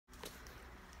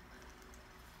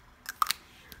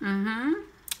Mm-hmm.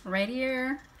 Right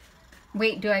here.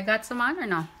 Wait, do I got some on or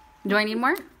no? Do I need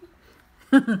more?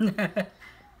 Mm-hmm.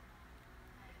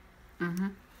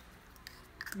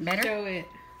 Better? Show it.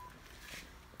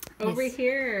 Over Yes.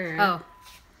 here. Oh.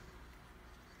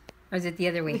 Or is it the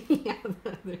other way? Yeah,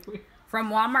 the other way.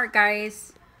 From Walmart,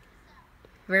 guys.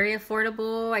 Very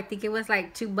affordable. I think it was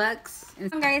like $2.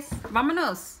 And guys,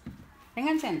 vámonos.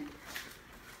 Vénganse.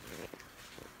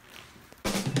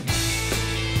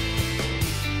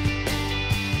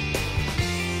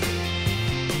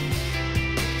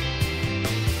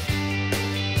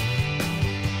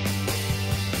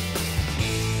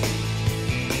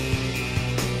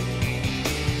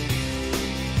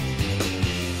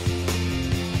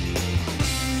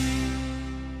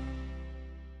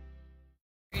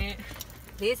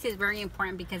 This is very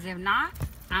important because if not,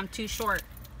 I'm too short.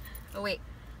 Oh wait,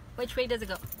 which way does it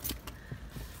go?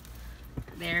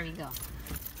 There we go.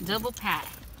 Double pat.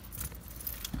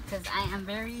 Because I am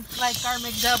very Like our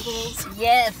McDoubles.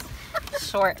 yes,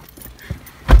 short.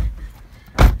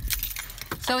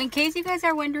 So in case you guys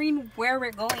are wondering where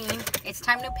we're going, it's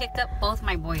time to pick up both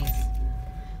my boys.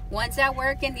 One's at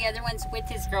work and the other one's with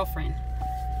his girlfriend.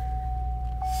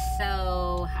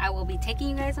 So I will be taking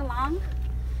you guys along.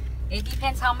 It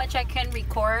depends how much I can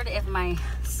record, if my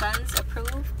sons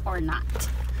approve or not.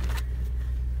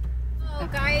 Oh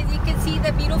guys, you can see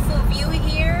the beautiful view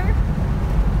here.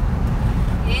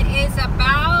 It is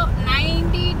about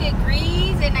 90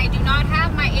 degrees and I do not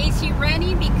have my AC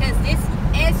running because this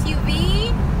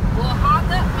SUV will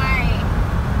hog up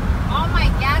all my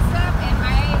gas up and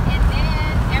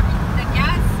then the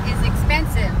gas is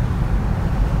expensive.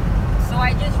 So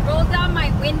I just rolled down my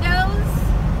windows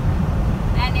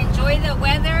and enjoy the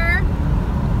weather.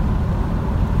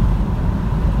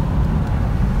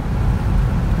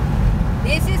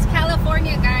 This is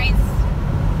California, guys.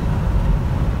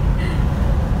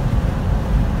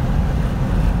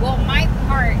 Well, my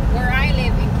part where I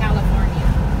live in California.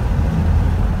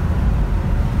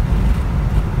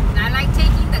 And I like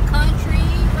taking the country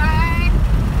ride.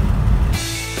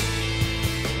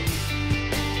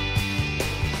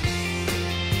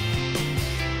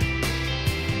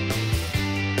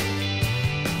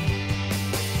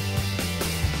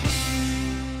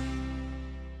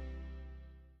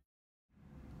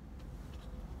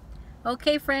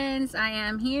 Okay friends, I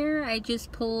am here. I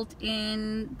just pulled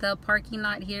in the parking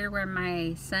lot here where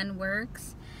my son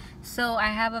works. So I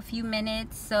have a few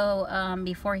minutes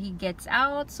before he gets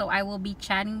out. So I will be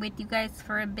chatting with you guys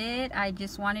for a bit. I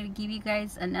just wanted to give you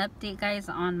guys an update, guys,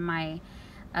 on my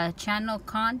channel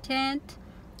content.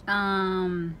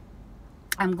 I'm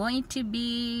going to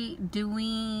be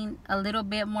doing a little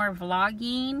bit more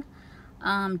vlogging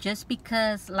just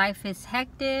because life is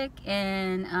hectic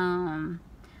and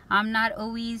I'm not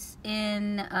always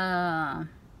not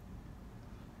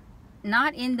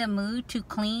in the mood to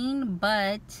clean,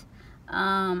 but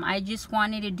I just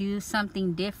wanted to do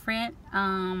something different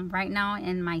right now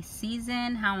in my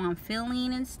season, how I'm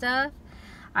feeling and stuff.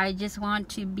 I just want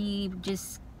to be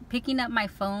just picking up my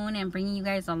phone and bringing you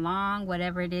guys along,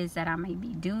 whatever it is that I might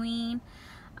be doing.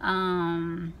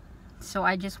 So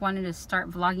I just wanted to start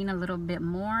vlogging a little bit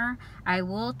more. I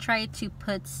will try to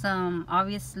put some,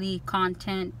 obviously,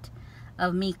 content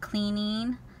of me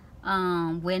cleaning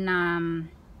when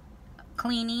I'm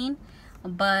cleaning,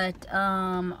 but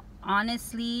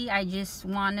honestly, I just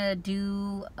want to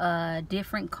do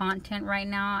different content right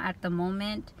now at the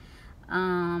moment.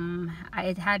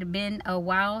 It had been a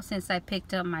while since I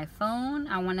picked up my phone.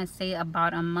 I want to say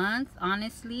about a month,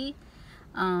 honestly.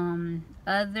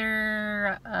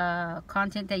 Other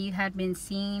content that you had been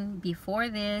seeing before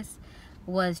this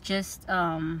was just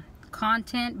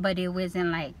content, but it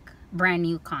wasn't like brand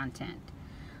new content.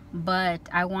 But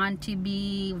I want to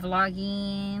be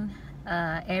vlogging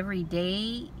every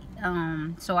day,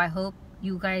 so I hope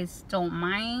you guys don't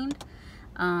mind,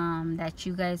 that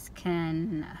you guys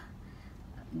can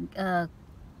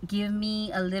give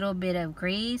me a little bit of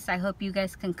grace. I hope you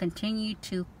guys can continue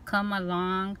to come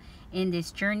along in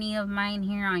this journey of mine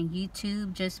here on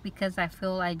YouTube, just because I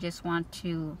feel I just want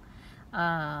to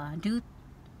do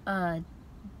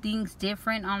things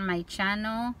different on my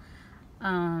channel,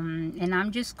 and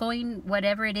I'm just going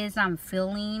whatever it is I'm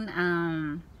feeling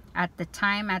at the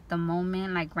time, at the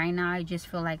moment. Like right now, I just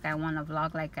feel like I want to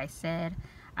vlog. Like I said,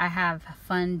 I have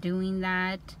fun doing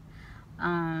that,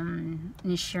 and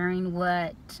sharing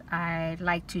what I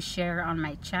like to share on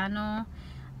my channel.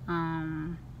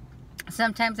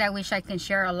 Sometimes I wish I can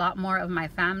share a lot more of my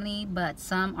family, but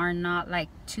some are not like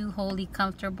too wholly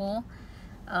comfortable,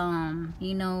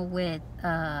 you know, with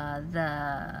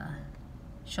the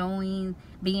showing,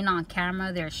 being on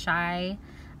camera. They're shy.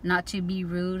 not to be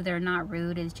rude. They're not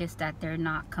rude. It's just that they're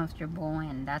not comfortable,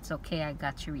 and that's okay. I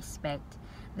got to respect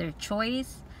their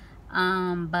choice.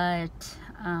 But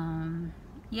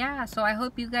yeah, so I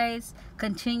hope you guys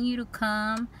continue to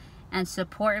come and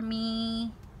support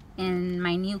me in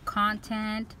my new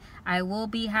content. I will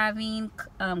be having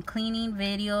cleaning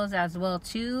videos as well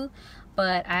too,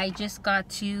 but I just got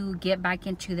to get back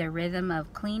into the rhythm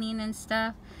of cleaning and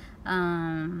stuff.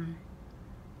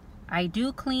 I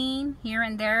do clean here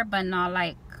and there, but not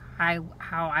like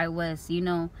how I was, you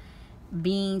know,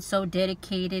 being so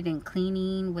dedicated and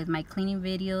cleaning with my cleaning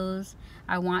videos.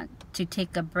 I want to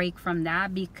take a break from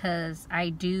that because I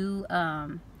do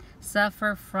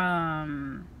suffer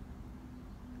from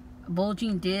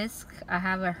bulging disc. I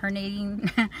have a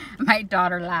herniating my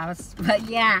daughter laughs, but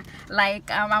yeah,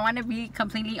 like I want to be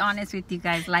completely honest with you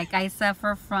guys. Like, I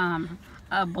suffer from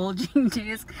a bulging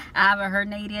disc. I have a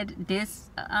herniated disc,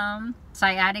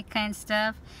 sciatica and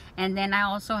stuff, and then I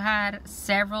also had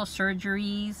several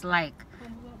surgeries, like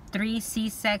 3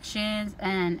 C-sections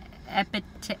and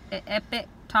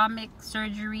epectomic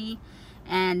surgery,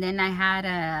 and then I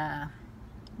had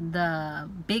the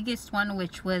biggest one,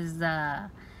 which was the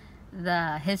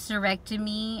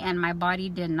hysterectomy, and my body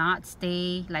did not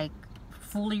stay like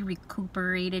fully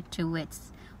recuperated to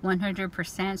its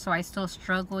 100%, so I still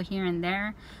struggle here and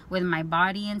there with my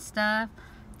body and stuff.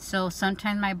 So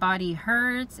sometimes my body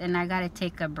hurts and I gotta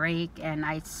take a break, and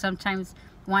I sometimes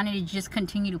wanted to just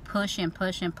continue to push and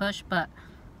push and push, but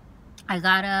I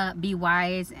gotta be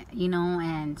wise, you know,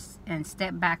 and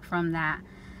step back from that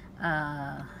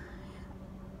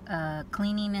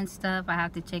cleaning and stuff. I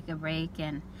have to take a break,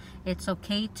 and it's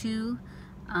okay too,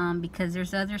 because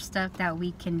there's other stuff that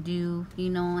we can do, you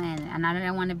know, and I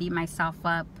don't want to beat myself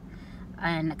up,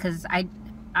 and because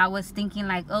I was thinking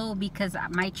like, oh, because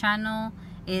my channel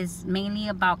is mainly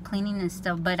about cleaning and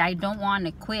stuff, but I don't want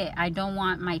to quit. I don't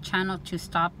want my channel to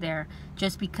stop there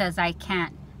just because I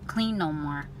can't clean no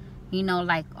more, you know,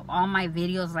 like all my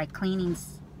videos, like cleaning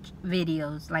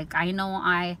videos, like I know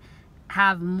I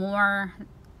have more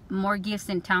gifts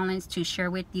and talents to share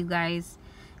with you guys,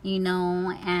 you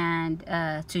know, and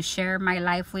to share my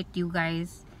life with you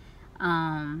guys,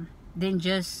 than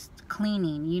just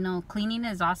cleaning. You know, cleaning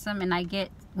is awesome, and I get,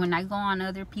 when I go on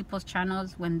other people's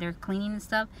channels when they're cleaning and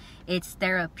stuff, it's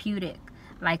therapeutic.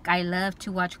 Like, I love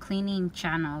to watch cleaning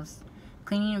channels,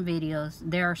 cleaning videos.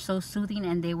 They are so soothing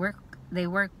and they work.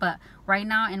 But right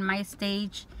now in my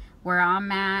stage where I'm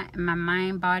at, my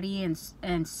mind, body, and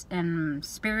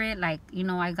spirit, like, you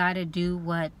know, I gotta do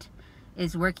what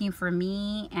is working for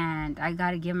me, and I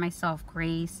gotta give myself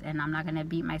grace, and I'm not gonna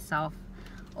beat myself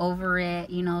over it,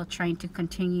 you know, trying to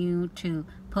continue to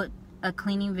put a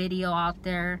cleaning video out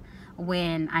there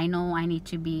when I know I need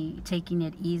to be taking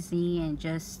it easy and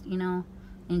just, you know,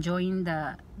 enjoying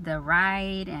the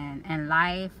ride and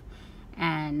life,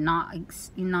 and not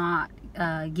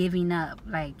giving up.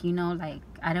 Like, you know, like,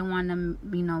 I don't want to,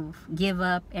 you know, give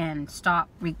up and stop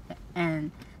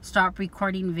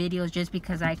recording videos just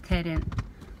because I couldn't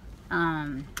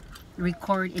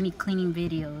record any cleaning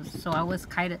videos. So I was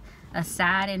kind of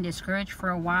sad and discouraged for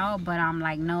a while, but I'm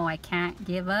like, no, I can't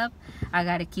give up. I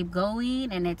got to keep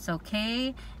going, and it's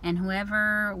okay. And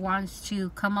whoever wants to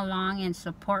come along and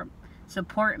support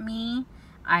me,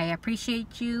 I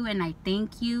appreciate you, and I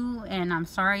thank you, and I'm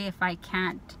sorry if I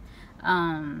can't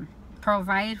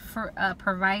provide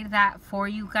that for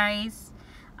you guys.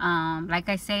 Like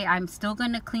I say, I'm still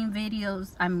gonna clean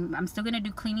videos. I'm still gonna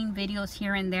do cleaning videos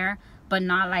here and there, but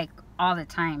not like all the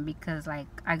time, because like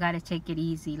I gotta take it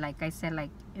easy. Like I said, like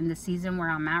in the season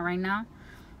where I'm at right now,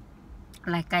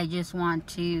 like I just want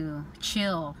to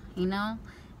chill, you know.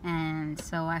 And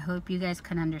so I hope you guys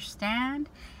can understand,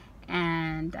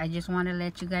 and I just want to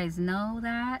let you guys know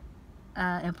that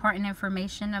important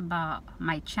information about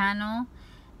my channel.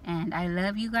 And I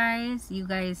love you guys. You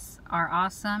guys are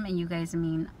awesome, and you guys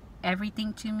mean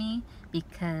everything to me,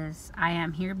 because I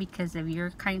am here because of your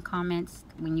kind comments.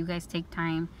 When you guys take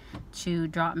time to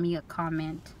drop me a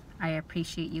comment, I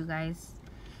appreciate you guys.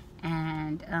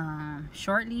 And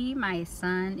shortly my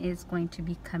son is going to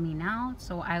be coming out,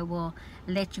 so I will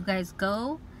let you guys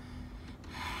go.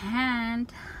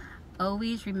 And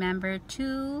always remember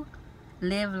to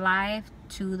live life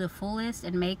to the fullest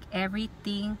and make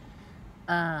everything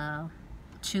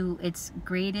to its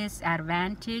greatest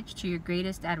advantage, to your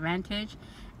greatest advantage.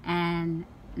 And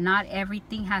not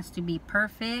everything has to be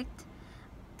perfect,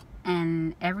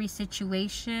 and every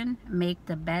situation, make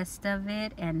the best of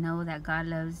it, and know that God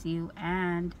loves you,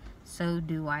 and so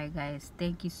do I, guys.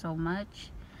 Thank you so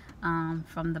much,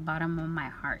 from the bottom of my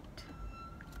heart.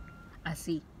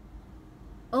 Así.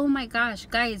 Oh my gosh,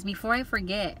 guys, before I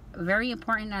forget, very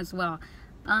important as well.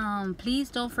 Please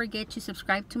don't forget to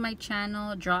subscribe to my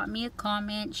channel, drop me a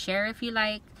comment, share if you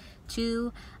like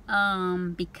to,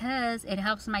 because it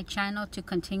helps my channel to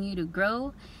continue to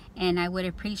grow. And I would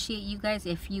appreciate you guys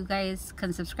if you guys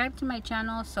can subscribe to my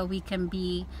channel so we can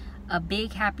be a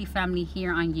big happy family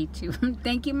here on YouTube.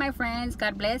 Thank you, my friends.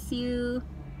 God bless you.